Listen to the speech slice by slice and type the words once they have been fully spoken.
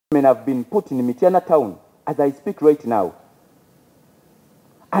Men have been put in Mityana town as I speak right now,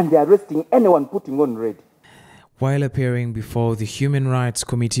 and they are arresting anyone putting on red. While appearing before the Human Rights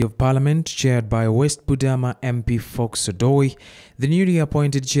Committee of Parliament, chaired by West Budama MP Fox Odoi, the newly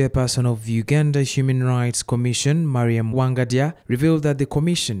appointed chairperson of the Uganda Human Rights Commission, Mariam Wangadya, revealed that the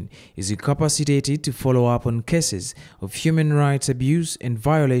commission is incapacitated to follow up on cases of human rights abuse and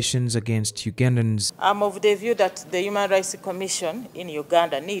violations against Ugandans. I'm of the view that the Human Rights Commission in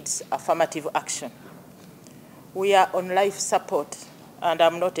Uganda needs affirmative action. We are on life support, and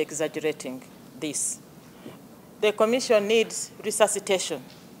I'm not exaggerating this. The Commission needs resuscitation.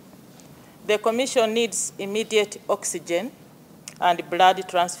 The Commission needs immediate oxygen and blood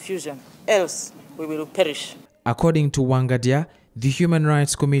transfusion, else we will perish. According to Wangadya, the Human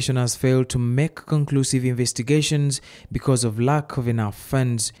Rights Commission has failed to make conclusive investigations because of lack of enough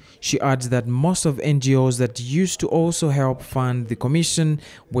funds. She adds that most of NGOs that used to also help fund the commission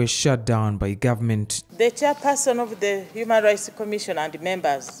were shut down by government. The chairperson of the Human Rights Commission and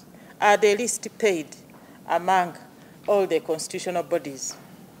members are the least paid among all the constitutional bodies.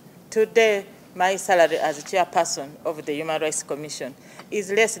 Today, my salary as chairperson of the Human Rights Commission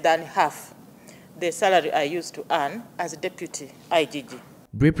is less than half the salary I used to earn as deputy IGG.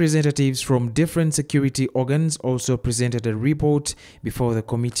 Representatives from different security organs also presented a report before the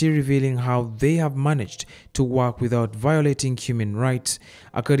committee revealing how they have managed to work without violating human rights.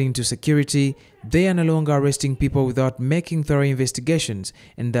 According to security, they are no longer arresting people without making thorough investigations,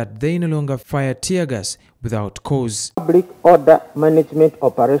 and that they no longer fire tear gas without cause. Public order management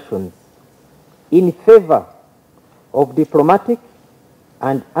operations in favor of diplomatic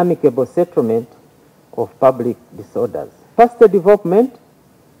and amicable settlement of public disorders. Faster development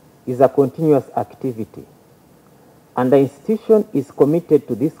is a continuous activity, and the institution is committed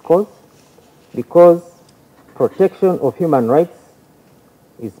to this cause because protection of human rights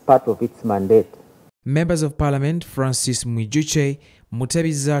is part of its mandate. Members of Parliament Francis Mwijuche,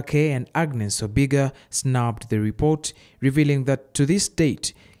 Mutebi Zake and Agnes Obiga snapped the report, revealing that to this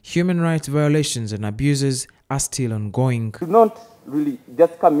date, human rights violations and abuses are still ongoing. Do not really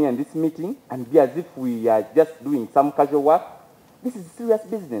just come here in this meeting and be as if we are just doing some casual work. This is serious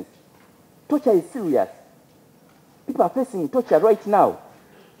business. Torture is serious. People are facing torture right now.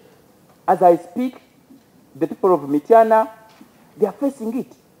 As I speak, the people of Mityana, they are facing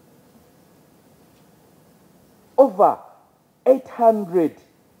it. Over 800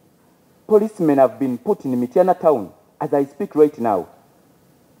 policemen have been put in Mityana town as I speak right now.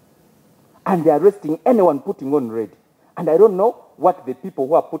 And they are arresting anyone putting on red. And I don't know what the people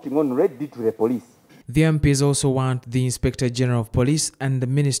who are putting on red did to the police. The MPs also want the Inspector General of Police and the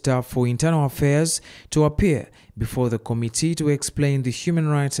Minister for Internal Affairs to appear before the committee to explain the human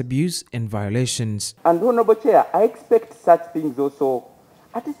rights abuse and violations. And Honorable Chair, I expect such things also,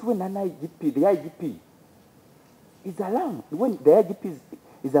 at least when an IGP, the IGP, is around, when the IGP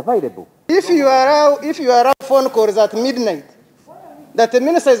is available. If you allow phone calls at midnight, that the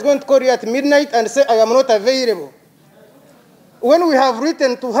minister is going to call you at midnight and say, I am not available. When we have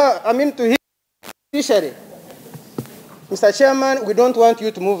written to her, to him, officially, Mr. Chairman, we don't want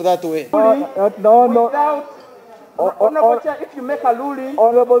you to move that way. Honorable Chair, if you make a ruling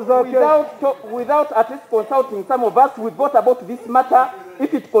without at least consulting some of us, we thought about this matter.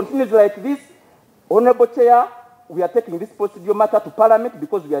 If it continues like this, Honorable Chair, we are taking this procedure matter to Parliament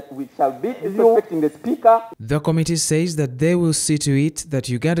because we shall be respecting the Speaker. The committee says that they will see to it that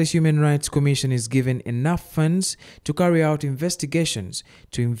Uganda Human Rights Commission is given enough funds to carry out investigations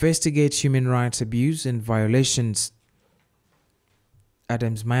to investigate human rights abuse and violations.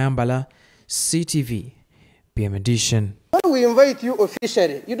 Adams Mayambala, CTV, PM Edition. When we invite you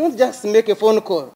officially, you don't just make a phone call.